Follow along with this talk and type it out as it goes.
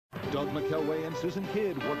Doug McElway and Susan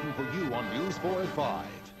Kidd working for you on News 4 at 5.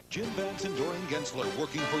 Jim Vance and Doreen Gensler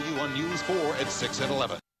working for you on News 4 at 6 and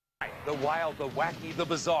 11. The wild, the wacky, the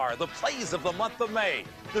bizarre, the plays of the month of May.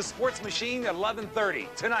 The Sports Machine at 11:30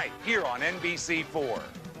 tonight here on NBC4.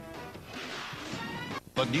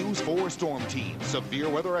 The News 4 Storm Team, severe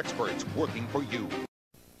weather experts working for you.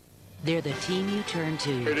 They're the team you turn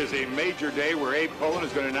to. It is a major day where Abe Cohen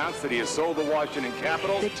is going to announce that he has sold the Washington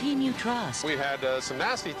Capitals. The team you trust. We've had some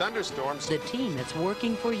nasty thunderstorms. The team that's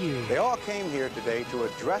working for you. They all came here today to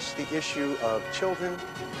address the issue of children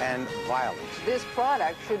and violence. This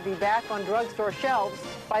product should be back on drugstore shelves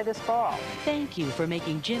by this fall. Thank you for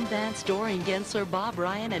making Jim Vance, Doreen Gensler, Bob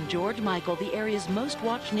Ryan, and George Michael the area's most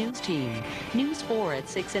watched news team. News 4 at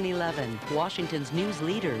 6 and 11. Washington's news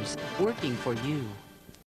leaders working for you.